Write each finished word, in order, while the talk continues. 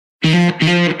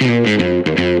Welcome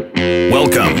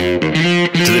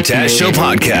to the Taz Show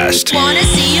podcast. Wanna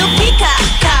see you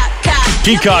peacock.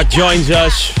 Peacock joins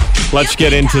us. Let's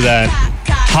get into that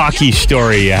hockey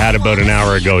story you had about an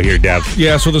hour ago here, Dev.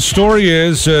 Yeah, so the story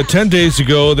is 10 days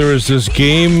ago, there was this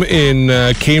game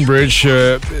in Cambridge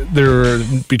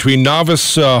between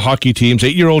novice hockey teams,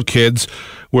 8-year-old kids,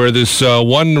 where this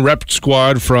one rep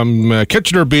squad from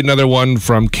Kitchener beat another one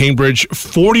from Cambridge.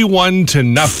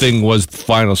 41-0 was the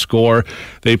final score.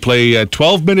 They play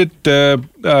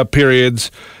 12-minute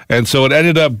periods, and so it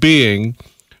ended up being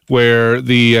where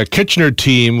the Kitchener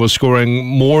team was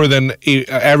scoring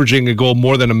averaging a goal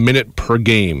more than a minute per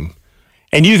game.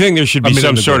 And you think there should be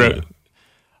some sort of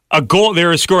a goal?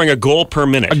 They're scoring a goal per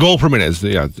minute. A goal per minute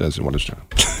that's what it's doing.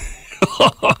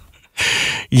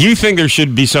 You think there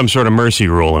should be some sort of mercy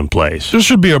rule in place? There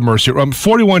should be a mercy.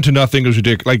 41-0 is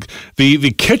ridiculous. Like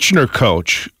the Kitchener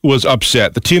coach was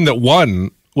upset. The team that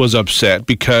won was upset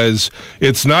because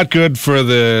it's not good for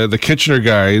the Kitchener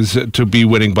guys to be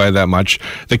winning by that much.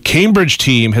 The Cambridge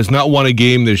team has not won a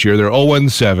game this year. They're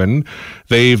 0-7.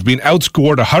 They've been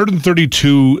outscored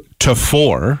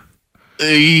 132-4.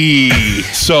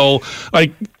 So,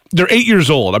 like, they're 8 years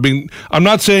old. I mean, I'm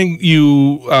not saying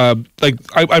I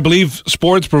believe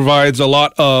sports provides a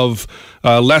lot of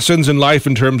lessons in life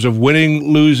in terms of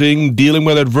winning, losing, dealing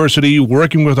with adversity,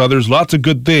 working with others, lots of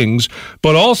good things,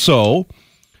 but also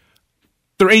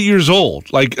they're 8 years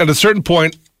old. Like, at a certain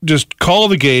point, just call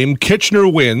the game. Kitchener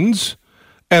wins,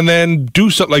 and then do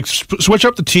something like switch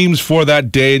up the teams for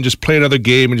that day and just play another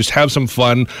game and just have some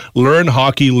fun, learn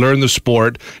hockey, learn the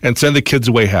sport, and send the kids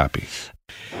away happy.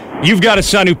 You've got a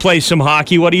son who plays some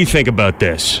hockey. What do you think about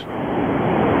this?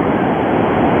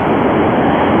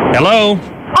 Hello?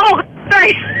 Oh,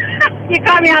 sorry. You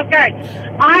caught me off guard.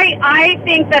 I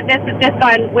think that this has just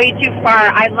gone way too far.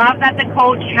 I love that the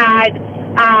coach had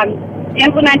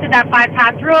implemented that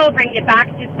 5-pass rule, bring it back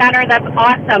to center. That's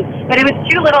awesome. But it was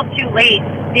too little too late.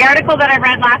 The article that I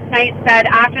read last night said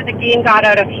after the game got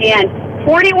out of hand,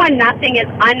 41-0 is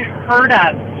unheard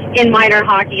of in minor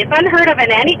hockey. It's unheard of in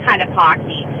any kind of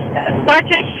hockey.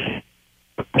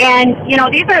 And, you know,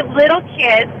 these are little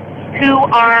kids who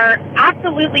are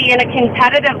absolutely in a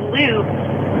competitive loop,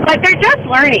 but they're just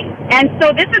learning. And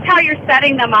so this is how you're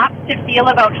setting them up to feel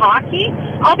about hockey.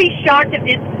 I'll be shocked if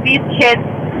these kids,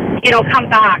 you know, come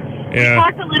back. Yeah. We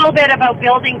talked a little bit about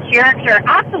building character.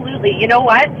 Absolutely. You know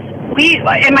what?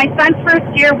 In my son's first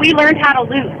year, we learned how to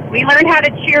lose. We learned how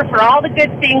to cheer for all the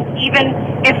good things, even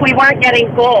if we weren't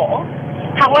getting goals.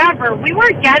 However, we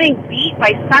weren't getting beat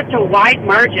by such a wide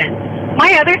margin.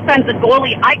 My other son's a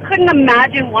goalie. I couldn't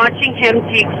imagine watching him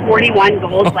take 41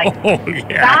 goals like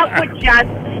that would just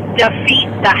defeat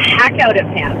the heck out of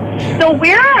him. So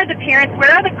where are the parents?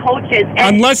 Where are the coaches?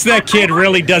 And unless that kid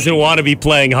really doesn't want to be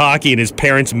playing hockey and his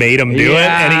parents made him do it,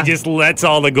 and he just lets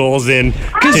all the goals in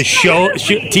to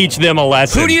teach them a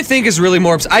lesson. Who do you think is really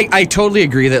more I totally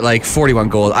agree that, like, 41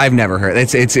 goals, I've never heard.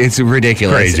 It's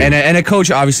ridiculous. Crazy. And a coach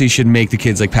obviously should make the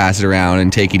kids, like, pass it around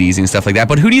and take it easy and stuff like that.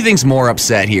 But who do you think's more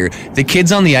upset here? The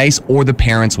kids on the ice or the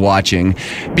parents watching?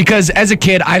 Because as a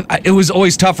kid, it was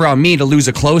always tough around me to lose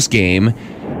a close game.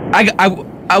 I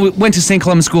went to St.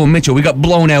 Columbus School in Mitchell. We got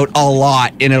blown out a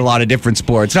lot in a lot of different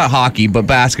sports. Not hockey, but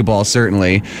basketball,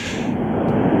 certainly.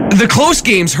 The close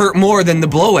games hurt more than the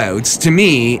blowouts, to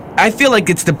me. I feel like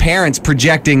it's the parents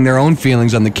projecting their own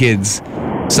feelings on the kids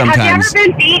sometimes. Have you ever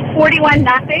been beat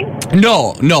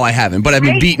 41-0? No, I haven't. But I've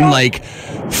been beaten like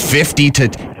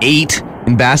 50-8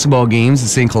 in basketball games in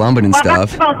St. Columban and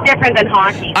stuff. Basketball's different than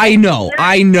hockey. I know,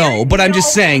 but I'm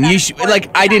just saying, you should, like,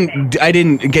 I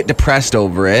didn't get depressed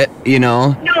over it, you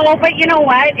know? No, but you know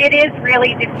what? It is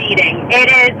really defeating. It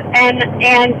is, and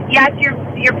yes,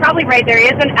 you're probably right. There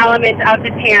is an element of the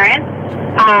parents,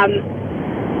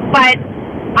 but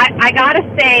I gotta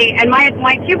say, and my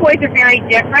two boys are very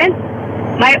different.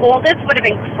 My oldest would have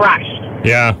been crushed.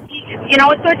 Yeah. You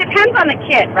know, so it depends on the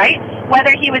kid, right?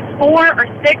 Whether he was 4 or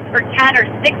 6 or 10 or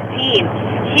 16,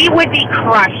 he would be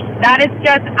crushed. That is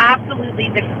just absolutely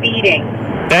defeating.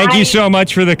 Thank you so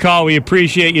much for the call. We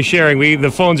appreciate you sharing.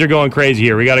 The phones are going crazy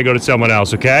here. We got to go to someone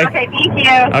else, okay? Okay, thank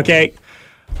you. Okay.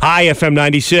 Hi, FM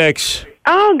 96.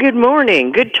 Oh, good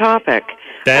morning. Good topic.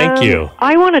 Thank you.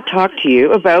 I want to talk to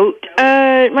you about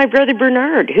my brother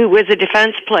Bernard, who was a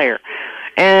defense player.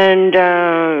 And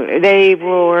they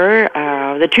were,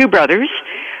 the two brothers,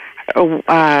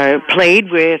 played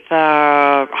with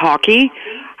hockey,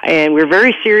 and we're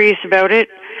very serious about it.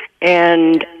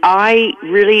 And I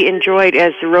really enjoyed,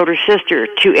 as the Rotor sister,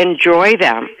 to enjoy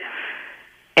them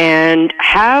and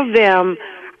have them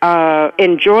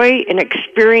enjoy an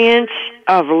experience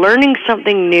of learning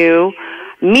something new,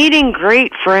 meeting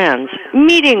great friends,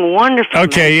 meeting wonderful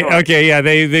Okay, mentors. okay, yeah,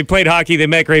 they played hockey, they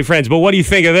met great friends. But what do you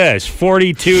think of this?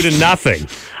 42-0.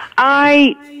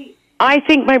 I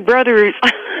think my brothers,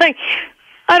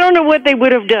 I don't know what they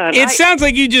would have done. It sounds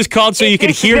like you just called so you could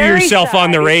It's hear very yourself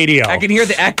on the sad. radio. I can hear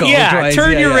the echo. Yeah, Twice.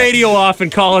 turn your yeah. radio off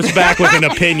and call us back with an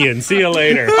opinion. See you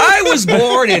later. I was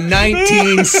born in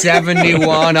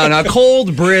 1971 on a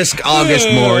cold, brisk August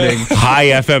morning. Hi,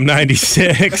 FM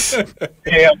 96.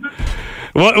 Yeah,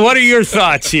 What are your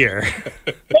thoughts here?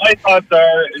 my thoughts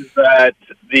is that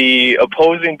the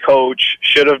opposing coach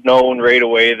should have known right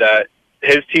away that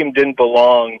his team didn't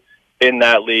belong in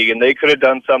that league, and they could have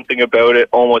done something about it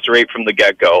almost right from the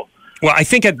get-go. Well, I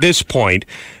think at this point,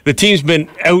 the team's been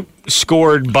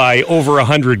outscored by over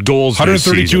 100 goals this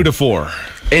season. 132-4.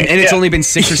 And it's only been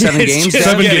 6 or 7 It's games. just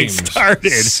Dad? getting games. started.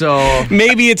 So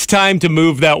Maybe it's time to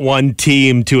move that one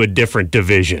team to a different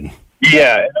division.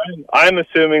 Yeah, and I'm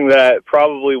assuming that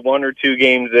probably 1 or 2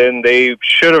 games in, they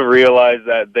should have realized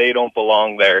that they don't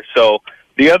belong there. So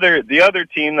the other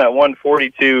team that won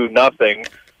 42-0,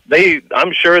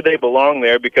 I'm sure they belong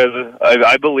there because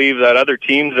I believe that other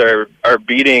teams are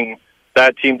beating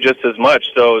that team just as much.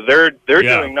 So they're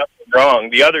doing nothing wrong.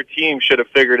 The other team should have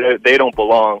figured out they don't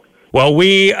belong. Well,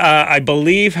 we, I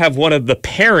believe, have one of the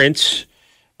parents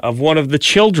of one of the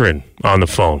children on the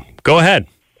phone. Go ahead.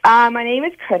 My name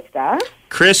is Krista.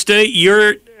 Krista,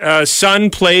 your son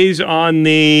plays on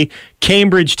the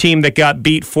Cambridge team that got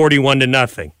beat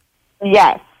 41-0.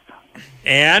 Yes.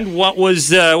 And what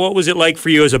was it like for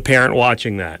you as a parent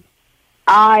watching that?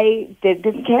 I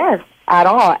didn't care at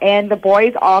all. And the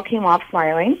boys all came off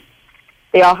smiling.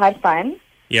 They all had fun.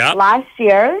 Yeah. Last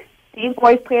year, these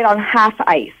boys played on half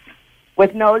ice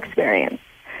with no experience.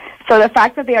 So the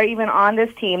fact that they are even on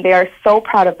this team, they are so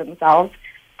proud of themselves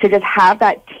to just have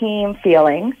that team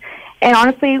feeling. And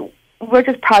honestly, we're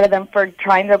just proud of them for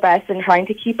trying their best and trying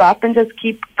to keep up and just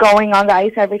keep going on the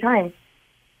ice every time.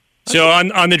 So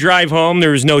on the drive home,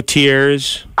 there was no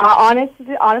tears.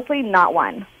 Honestly, not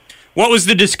one. What was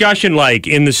the discussion like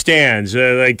in the stands?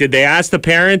 Did they ask the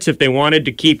parents if they wanted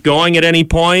to keep going at any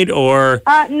point, or?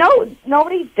 No,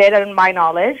 nobody did, in my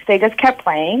knowledge. They just kept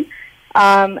playing.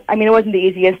 I mean, it wasn't the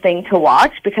easiest thing to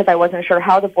watch because I wasn't sure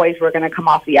how the boys were going to come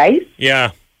off the ice.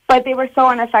 Yeah. But they were so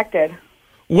unaffected.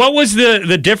 What was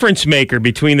the difference maker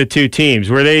between the two teams?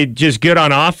 Were they just good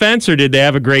on offense, or did they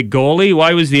have a great goalie?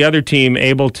 Why was the other team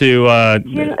able to?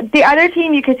 The other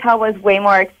team, you could tell, was way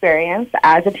more experienced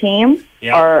as a team,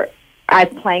 or as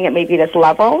playing at maybe this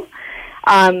level.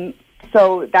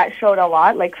 So that showed a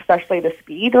lot, like especially the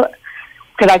speed.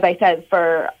 Because as I said,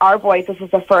 for our boys, this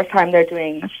is the first time they're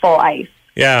doing full ice.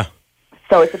 Yeah.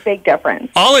 So it's a big difference.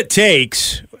 All it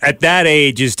takes at that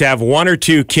age is to have 1 or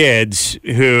 2 kids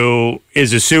who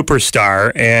is a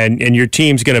superstar, and your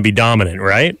team's going to be dominant,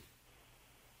 right?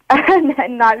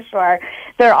 I'm not sure.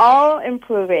 They're all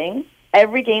improving.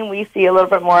 Every game we see a little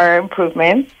bit more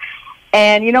improvements.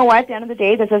 And you know what? At the end of the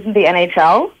day, this isn't the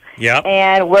NHL. Yep.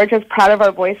 And we're just proud of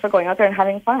our boys for going out there and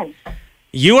having fun.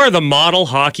 You are the model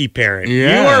hockey parent.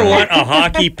 Yeah. You are what a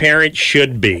hockey parent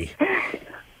should be.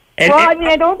 And, Well, I mean,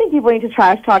 I don't think people need to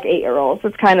trash talk 8-year-olds.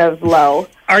 It's kind of low.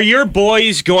 are your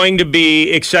boys going to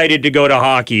be excited to go to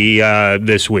hockey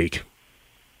this week?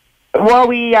 Well,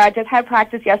 we just had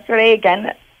practice yesterday.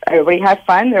 Again, everybody had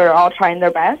fun. They were all trying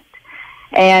their best.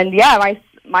 And, yeah,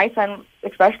 my son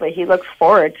especially, he looks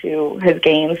forward to his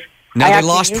games. I now have they to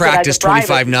lost use it as a practice bribe.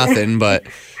 25-0, but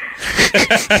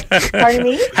Pardon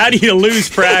me? How do you lose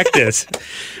practice?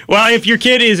 Well, if your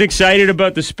kid is excited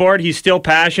about the sport, he's still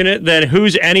passionate, then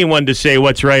who's anyone to say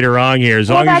what's right or wrong here? As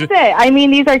Well, long as that's it. I mean,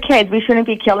 these are kids. We shouldn't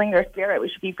be killing their spirit. We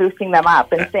should be boosting them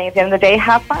up and saying at the end of the day,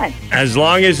 have fun. As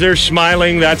long as they're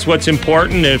smiling, that's what's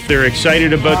important. If they're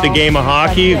excited about the Well, game of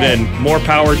hockey, that's it. then more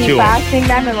power to Keep them. bashing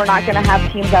them, and we're not going to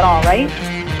have teams at all, right?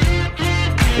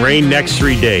 Rain next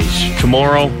 3 days.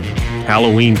 Tomorrow,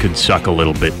 Halloween could suck a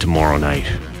little bit tomorrow night.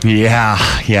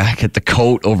 yeah, get the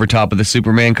coat over top of the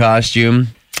Superman costume.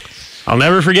 I'll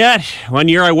never forget. One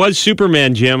year I was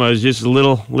Superman, Jim. I was just a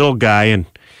little guy, and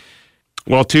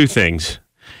well, 2 things.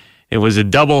 It was a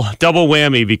double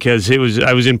whammy because I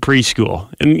was in preschool,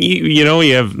 and you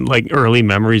have like early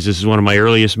memories. This is one of my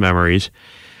earliest memories.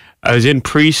 I was in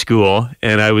preschool,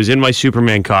 and I was in my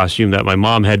Superman costume that my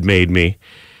mom had made me.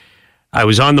 I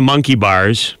was on the monkey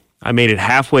bars. I made it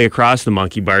halfway across the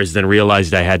monkey bars, then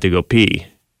realized I had to go pee.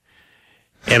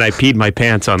 And I peed my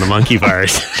pants on the monkey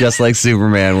bars Just like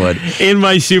Superman would. in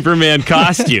my Superman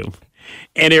costume.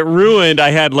 And it ruined, I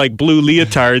had like blue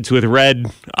leotards with red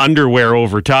underwear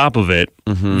over top of it.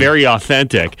 Very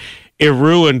authentic. it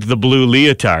ruined the blue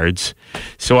leotards.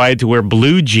 So I had to wear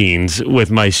blue jeans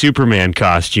with my Superman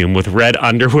costume with red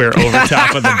underwear over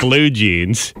top of the blue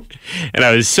jeans. And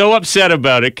I was so upset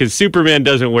about it because Superman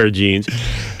doesn't wear jeans.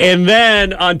 And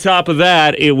then on top of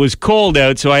that, it was cold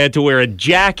out, so I had to wear a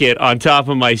jacket on top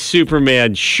of my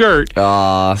Superman shirt.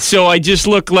 So I just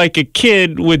looked like a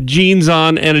kid with jeans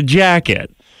on and a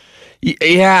jacket.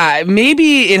 Yeah,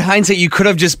 maybe in hindsight, you could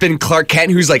have just been Clark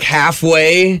Kent, who's like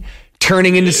halfway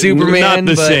turning into Superman. Not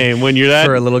the same. When you're that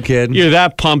for a little kid, you're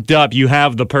that pumped up. You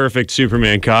have the perfect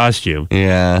Superman costume.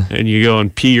 Yeah, and you go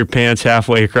and pee your pants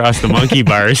halfway across the monkey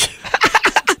bars.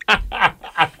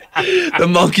 The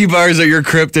monkey bars are your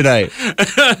kryptonite.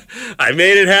 I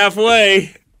made it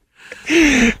halfway.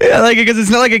 Yeah, like because it's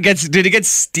not like it gets. Did it get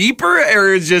steeper,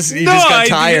 or it's just you just got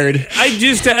tired?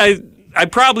 I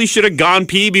probably should have gone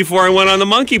pee before I went on the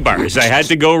monkey bars. I had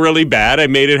to go really bad. I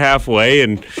made it halfway,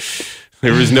 and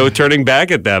there was no turning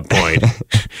back at that point.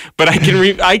 But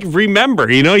I remember,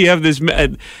 you have this.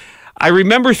 I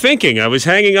remember thinking I was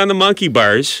hanging on the monkey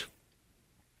bars,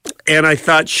 and I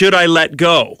thought, should I let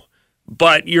go?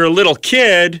 But you're a little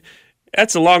kid.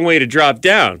 That's a long way to drop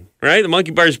down, right? The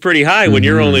monkey bar is pretty high when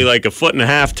you're only like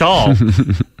 1.5 feet tall.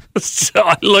 So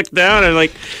I looked down and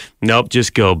like, nope,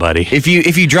 just go, buddy. If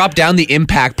you dropped down, the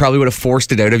impact probably would have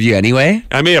forced it out of you anyway.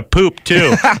 I may have pooped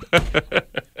too.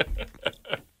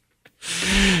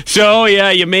 So yeah,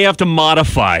 you may have to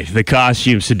modify the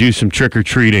costumes to do some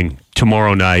trick-or-treating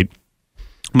tomorrow night.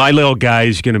 My little guy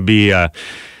is going to be a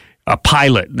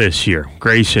pilot this year.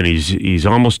 Grayson, he's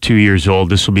almost 2 years old.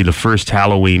 This will be the first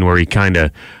Halloween where he kind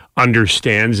of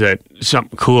understands that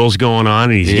something cool's going on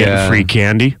and he's getting free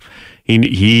candy.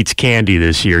 He eats candy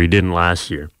this year. He didn't last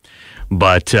year.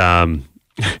 But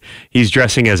he's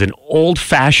dressing as an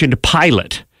old-fashioned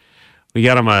pilot. We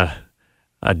got him a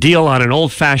deal on an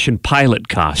old-fashioned pilot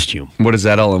costume. What does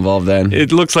that all involve then?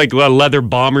 It looks like a leather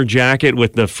bomber jacket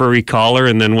with the furry collar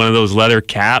and then one of those leather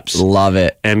caps. Love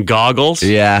it. And goggles.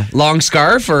 Yeah. Long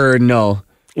scarf or no?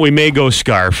 We may go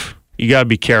scarf. You got to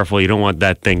be careful. You don't want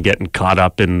that thing getting caught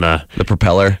up in the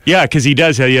propeller. Yeah, because he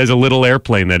has a little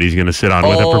airplane that he's going to sit on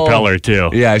with a propeller too.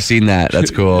 Yeah, I've seen that.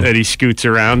 That's cool. That he scoots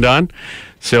around on.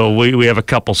 So we have a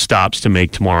couple stops to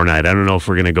make tomorrow night. I don't know if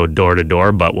we're going to go door to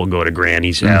door, but we'll go to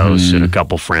Granny's house and a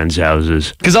couple friends'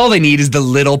 houses. Because all they need is the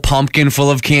little pumpkin full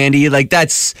of candy. Like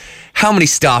that's how many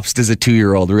stops does a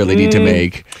 2-year-old really need to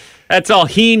make? That's all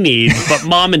he needs, but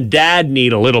mom and dad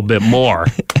need a little bit more.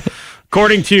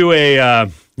 According to a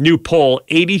new poll,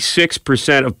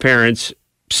 86% of parents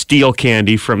steal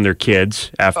candy from their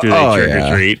kids after they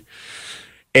trick-or-treat.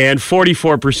 And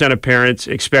 44% of parents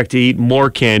expect to eat more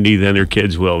candy than their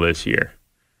kids will this year.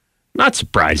 Not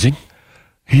surprising.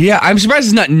 Yeah, I'm surprised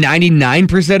it's not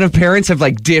 99% of parents have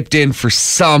like dipped in for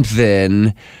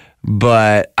something,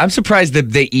 but I'm surprised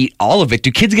that they eat all of it.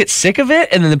 Do kids get sick of it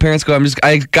and then the parents go,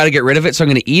 I got to get rid of it, so I'm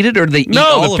going to eat it, or do they eat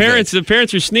all of it? The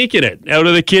parents are sneaking it out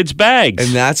of the kids' bags.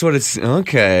 And that's what it's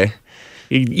okay.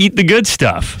 You eat the good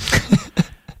stuff.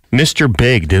 Mr.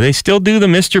 Big. Do they still do the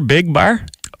Mr. Big bar?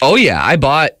 Oh, yeah. I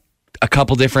bought a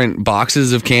couple different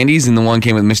boxes of candies, and the one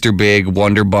came with Mr. Big,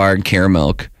 Wonder Bar, and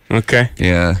Caramilk. Okay.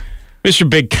 Yeah. Mr.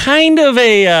 Big, kind of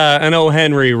an O.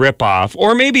 Henry ripoff,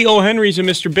 or maybe O. Henry's a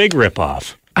Mr. Big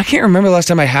ripoff. I can't remember the last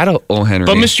time I had a O. Henry.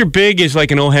 But Mr. Big is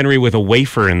like an O. Henry with a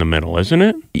wafer in the middle, isn't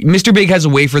it? Mr. Big has a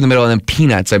wafer in the middle and then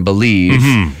peanuts, I believe.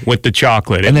 Mm-hmm. With the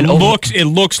chocolate. And it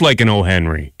looks like an O.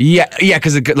 Henry. Yeah,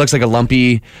 because it looks like a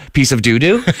lumpy piece of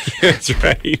doo-doo. That's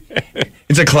right.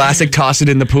 It's a classic toss it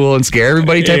in the pool and scare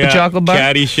everybody type of chocolate bar.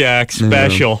 Caddyshack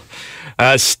special.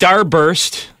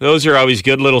 Starburst. Those are always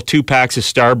good. Little 2-packs of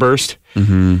Starburst.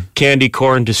 Mm-hmm. Candy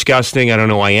corn, disgusting. I don't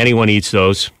know why anyone eats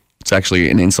those. It's actually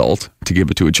an insult to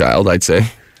give it to a child, I'd say.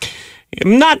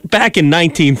 Not back in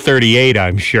 1938,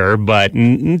 I'm sure, but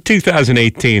in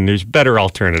 2018, there's better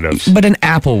alternatives. But an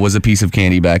apple was a piece of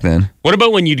candy back then. What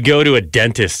about when you'd go to a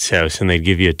dentist's house and they'd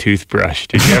give you a toothbrush?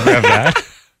 Did you ever have that?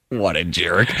 What a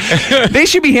jerk. They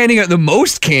should be handing out the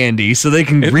most candy so they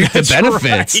can reap the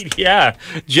benefits. Right. Yeah.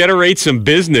 Generate some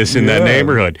business in that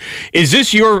neighborhood. Is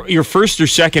this your first or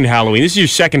second Halloween? This is your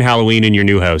second Halloween in your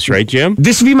new house, right, Jim?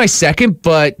 This would be my second,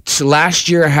 but last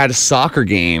year I had a soccer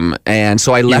game, and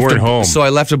so I left home. So I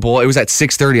left a bowl. It was at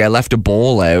 6:30. I left a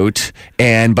bowl out,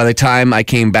 and by the time I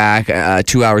came back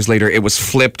 2 hours later, it was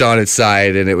flipped on its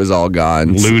side and it was all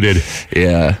gone. Looted.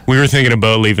 Yeah. We were thinking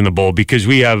about leaving the bowl because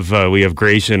we have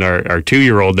Grayson, our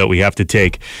 2-year-old, that we have to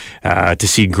take to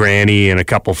see Granny, and a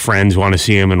couple friends want to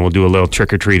see him, and we'll do a little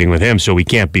trick-or-treating with him, so we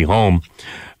can't be home.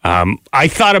 I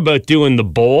thought about doing the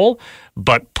bowl,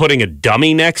 but putting a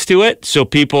dummy next to it. So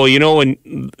people,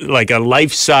 when like a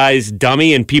life-size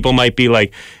dummy, and people might be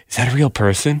like, is that a real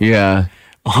person? Yeah.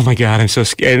 Oh my God, I'm so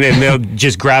scared. And they'll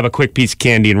just grab a quick piece of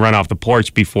candy and run off the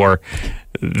porch before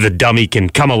the dummy can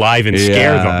come alive and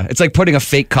scare them. It's like putting a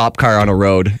fake cop car on a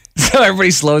road. So everybody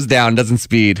slows down, doesn't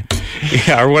speed.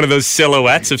 Yeah, or one of those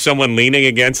silhouettes of someone leaning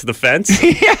against the fence.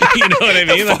 Yeah. You know what I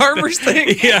mean? The farmer's thing.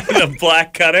 Yeah, the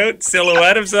black cutout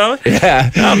silhouette of someone. Yeah.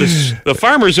 Oh, the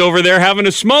farmer's over there having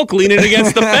a smoke leaning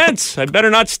against the fence. I better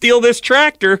not steal this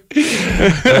tractor.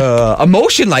 A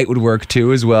motion light would work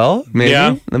too as well. Maybe.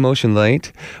 Yeah. The motion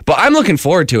light. But I'm looking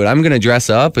forward to it. I'm going to dress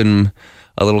up in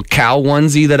a little cow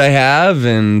onesie that I have,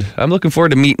 and I'm looking forward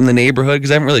to meeting the neighborhood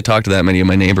because I haven't really talked to that many of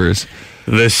my neighbors.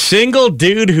 The single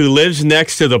dude who lives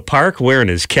next to the park wearing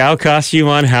his cow costume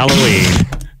on Halloween.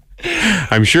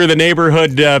 I'm sure the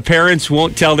neighborhood parents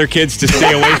won't tell their kids to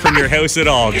stay away from your house at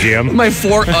all, Jim. My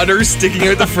 4 udders sticking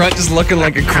out the front just looking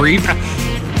like a creep.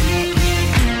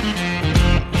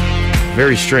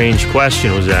 Very strange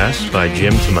question was asked by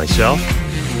Jim to myself.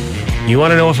 You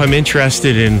want to know if I'm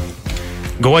interested in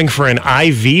going for an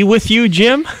IV with you,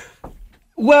 Jim?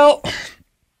 Well,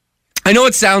 I know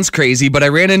it sounds crazy, but I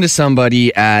ran into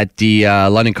somebody at the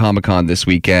London Comic Con this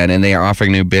weekend, and they are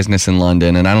offering new business in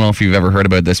London. And I don't know if you've ever heard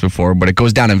about this before, but it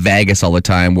goes down in Vegas all the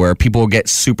time where people will get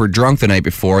super drunk the night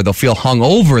before. They'll feel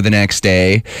hungover the next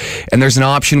day. And there's an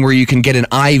option where you can get an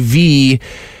IV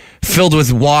filled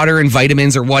with water and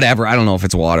vitamins or whatever. I don't know if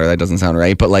it's water. That doesn't sound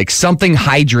right. But like something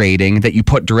hydrating that you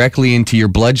put directly into your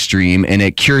bloodstream, and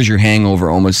it cures your hangover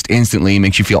almost instantly,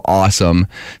 makes you feel awesome.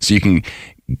 So you can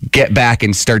get back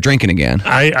and start drinking again.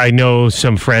 I know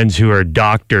some friends who are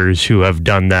doctors who have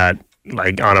done that,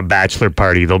 like on a bachelor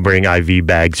party. They'll bring IV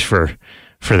bags for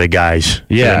the guys for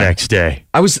the next day.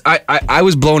 I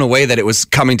was blown away that it was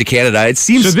coming to Canada. It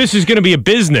seems so. This is going to be a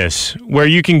business where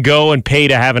you can go and pay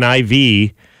to have an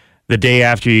IV the day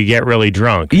after you get really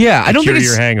drunk. Yeah, I don't think it's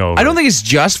your hangover. I don't think it's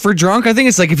just for drunk. I think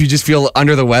it's like if you just feel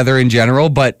under the weather in general,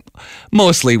 but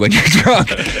mostly when you're drunk.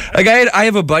 Like I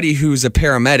have a buddy who's a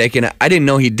paramedic, and I didn't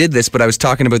know he did this, but I was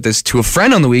talking about this to a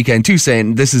friend on the weekend too,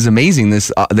 saying this is amazing, this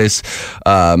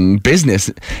business.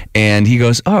 And he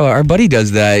goes, "Oh, our buddy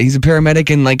does that. He's a paramedic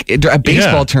in like at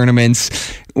baseball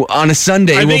tournaments on a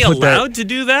Sunday." Are they allowed to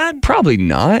do that? Probably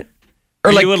not.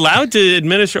 Or are you allowed to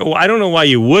administer? Well, I don't know why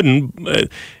you wouldn't.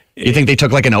 You think they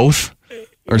took like an oath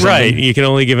or something? Right. You can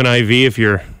only give an IV if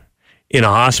you're in a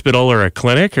hospital or a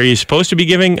clinic. Are you supposed to be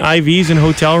giving IVs in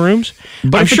hotel rooms?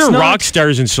 But I'm sure rock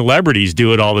stars and celebrities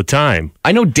do it all the time.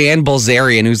 I know Dan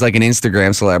Bilzerian, who's like an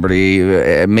Instagram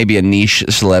celebrity, maybe a niche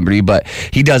celebrity, but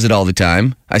he does it all the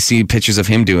time. I see pictures of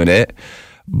him doing it.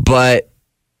 But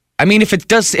I mean, if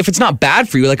it's not bad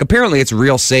for you, like apparently it's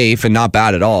real safe and not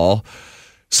bad at all.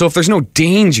 So if there's no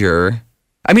danger,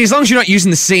 I mean, as long as you're not using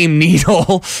the same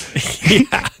needle.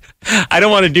 Yeah. I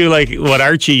don't want to do like what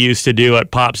Archie used to do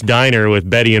at Pop's Diner with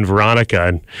Betty and Veronica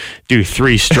and do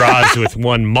 3 straws with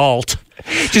 1 malt.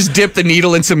 Just dip the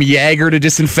needle in some Jaeger to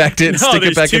disinfect it and stick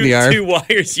it back in the arm. 2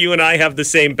 wires. You and I have the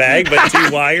same bag, but 2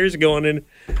 wires going in.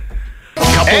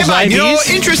 Hey, man,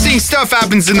 interesting stuff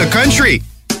happens in the country,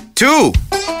 too.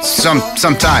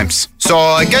 Sometimes. So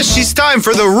I guess it's time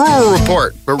for the rural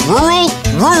report. Rural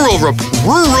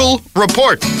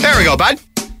report. There we go, bud.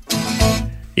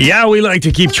 Yeah, we like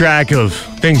to keep track of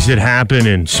things that happen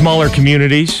in smaller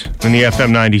communities in the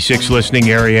FM 96 listening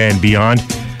area and beyond.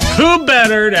 Who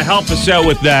better to help us out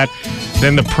with that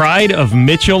than the pride of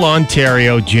Mitchell,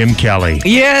 Ontario, Jim Kelly?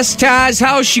 Yes, Taz,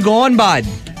 how's she going, bud?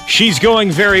 She's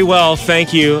going very well.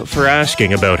 Thank you for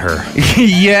asking about her.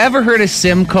 You ever heard of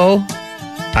Simcoe?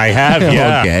 I have,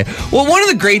 yeah. Okay. Well, one of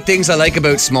the great things I like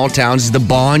about small towns is the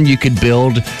bond you could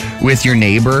build with your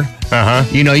neighbor. Uh-huh.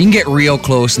 You know, you can get real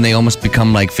close and they almost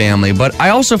become like family. But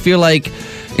I also feel like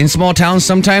in small towns,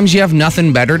 sometimes you have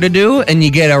nothing better to do and you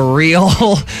get a real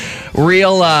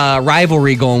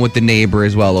rivalry going with the neighbor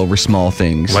as well over small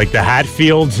things. Like the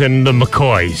Hatfields and the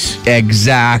McCoys.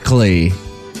 Exactly.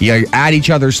 You're at each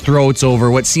other's throats over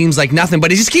what seems like nothing,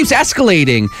 but it just keeps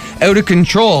escalating out of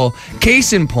control.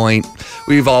 Case in point,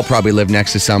 we've all probably lived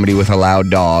next to somebody with a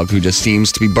loud dog who just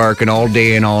seems to be barking all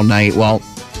day and all night. Well,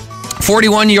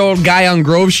 41-year-old guy on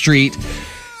Grove Street,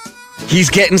 he's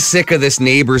getting sick of this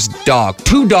neighbor's dog.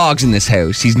 2 dogs in this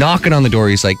house. He's knocking on the door.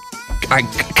 He's like,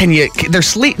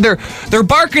 they're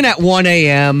barking at 1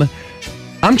 a.m.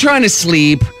 I'm trying to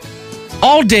sleep.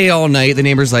 All day, all night, the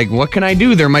neighbor's like, what can I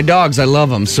do? They're my dogs. I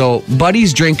love them. So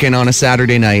Buddy's drinking on a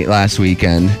Saturday night last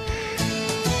weekend.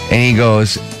 And he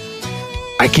goes,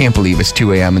 I can't believe it's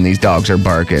 2 a.m. and these dogs are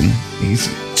barking.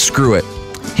 Screw it.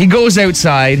 He goes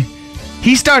outside.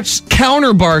 He starts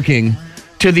counter barking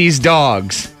to these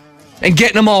dogs and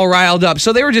getting them all riled up.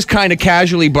 So they were just kind of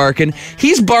casually barking.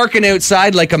 He's barking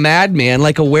outside like a madman,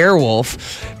 like a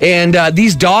werewolf. And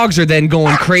these dogs are then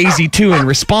going crazy too in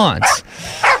response.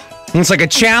 And it's like a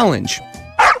challenge.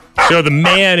 So the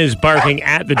man is barking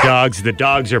at the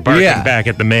dogs are barking back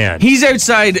at the man. He's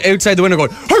outside the window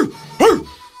going, "Hur, hur,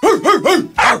 hur, hur, hur,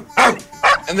 hur, hur."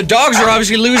 And the dogs are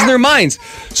obviously losing their minds.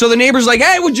 So the neighbor's like,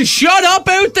 "Hey, would you shut up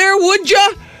out there, would ya?"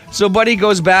 So Buddy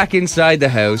goes back inside the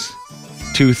house.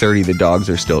 2:30, the dogs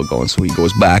are still going. So he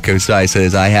goes back outside,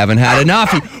 says, "I haven't had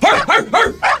enough."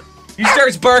 He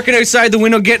starts barking outside the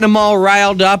window, getting them all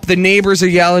riled up. The neighbors are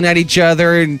yelling at each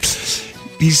other, and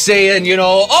he's saying,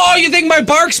 "Oh, you think my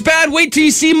bark's bad? Wait till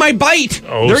you see my bite."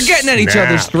 Oh, they're getting at each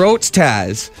other's throats,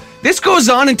 Taz. This goes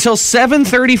on until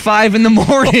 7:35 in the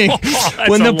morning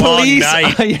when the police,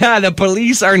 the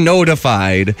police are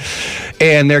notified,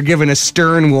 and they're given a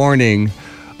stern warning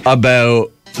about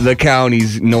the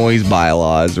county's noise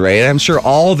bylaws, right? I'm sure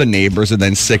all the neighbors are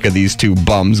then sick of these two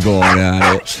bums going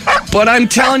at it. But I'm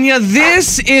telling you,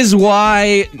 this is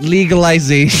why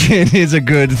legalization is a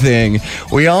good thing.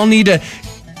 We all need to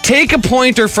take a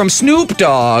pointer from Snoop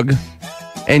Dogg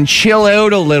and chill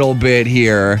out a little bit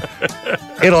here.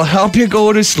 It'll help you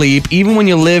go to sleep, even when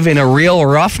you live in a real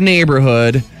rough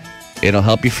neighborhood. It'll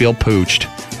help you feel pooched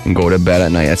and go to bed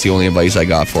at night. That's the only advice I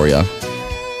got for you.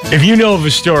 If you know of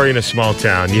a story in a small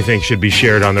town you think should be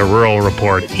shared on the Rural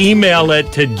Report, email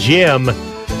it to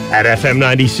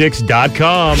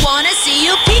jim@fm96.com. Wanna see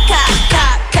you peacock,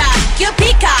 you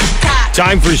peacock.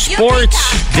 Time for sports.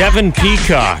 Devin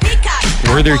Peacock.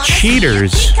 Were there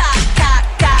cheaters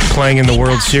playing in the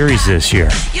World Series this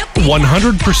year?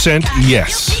 100%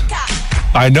 yes.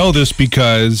 I know this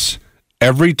because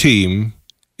every team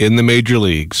in the major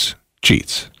leagues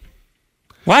cheats.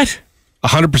 What?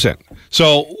 100%.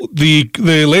 So the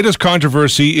latest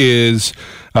controversy is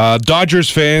Dodgers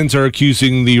fans are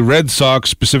accusing the Red Sox,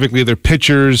 specifically their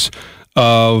pitchers,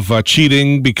 of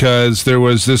cheating because there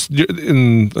was this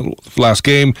in the last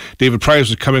game. David Price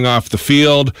was coming off the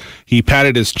field. He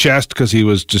patted his chest because he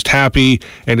was just happy,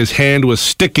 and his hand was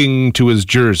sticking to his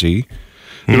jersey.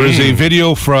 There was a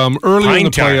video from earlier in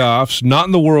the playoffs, not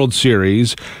in the World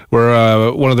Series,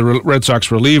 where one of the Red Sox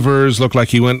relievers looked like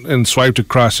he went and swiped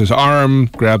across his arm,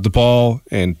 grabbed the ball,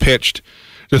 and pitched.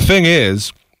 The thing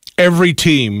is, every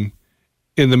team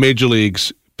in the major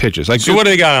leagues pitches. So what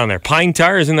do they got on there? Pine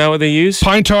tar? Isn't that what they use?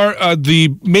 Pine tar,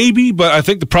 maybe, but I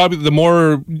think the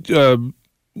more...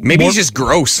 Maybe it's just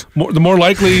gross. The more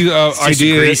likely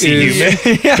idea is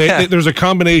there's a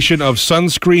combination of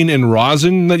sunscreen and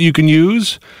rosin that you can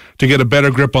use to get a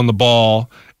better grip on the ball,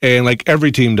 and like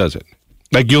every team does it.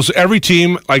 Like every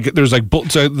team, like there's like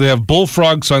they have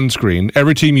Bullfrog sunscreen.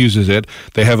 Every team uses it.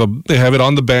 They have it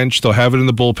on the bench. They'll have it in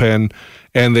the bullpen,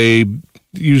 and they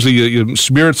usually you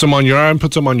smear it some on your arm,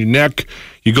 put some on your neck.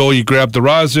 You grab the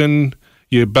rosin,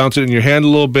 you bounce it in your hand a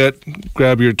little bit,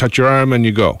 touch your arm, and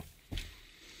you go.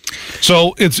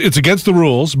 So it's against the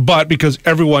rules, but because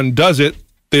everyone does it,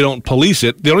 they don't police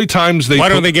it. The only times Why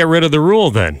don't they get rid of the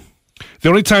rule then? The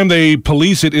only time they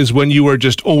police it is when you are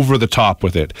just over the top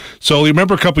with it. So you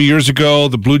remember a couple of years ago,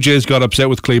 the Blue Jays got upset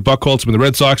with Clay Buchholz and the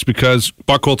Red Sox because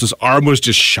Buchholz's arm was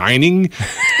just shining,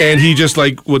 and he just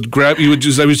would grab. He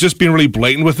was just being really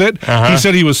blatant with it. He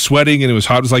said he was sweating and it was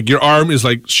hot. It was like your arm is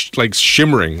like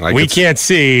shimmering. Like we can't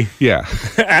see. Yeah,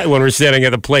 when we're standing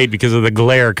at the plate because of the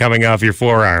glare coming off your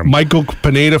forearm. Michael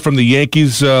Pineda from the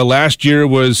Yankees last year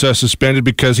was suspended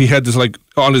because he had this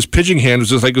on his pitching hand.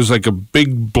 It was like a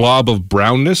big blob of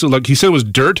brownness. Like he said it was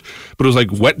dirt, but it was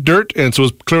like wet dirt, and so it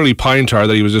was clearly pine tar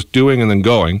that he was just doing and then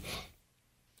going.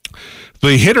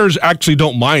 The hitters actually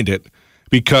don't mind it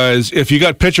because if you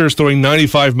got pitchers throwing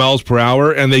 95 miles per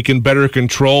hour and they can better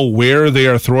control where they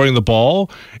are throwing the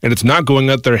ball and it's not going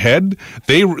at their head,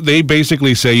 they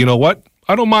basically say, you know what?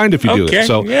 I don't mind if you do it.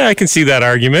 So yeah, I can see that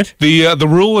argument. The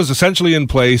rule is essentially in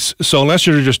place. So unless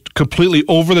you're just completely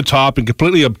over the top and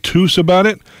completely obtuse about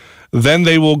it, then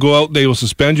they will go out, they will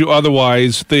suspend you.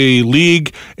 Otherwise, the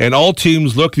league and all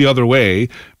teams look the other way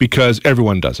because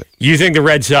everyone does it. You think the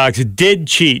Red Sox did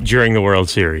cheat during the World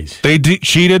Series? They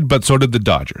cheated, but so did the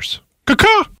Dodgers.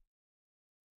 Caw-caw!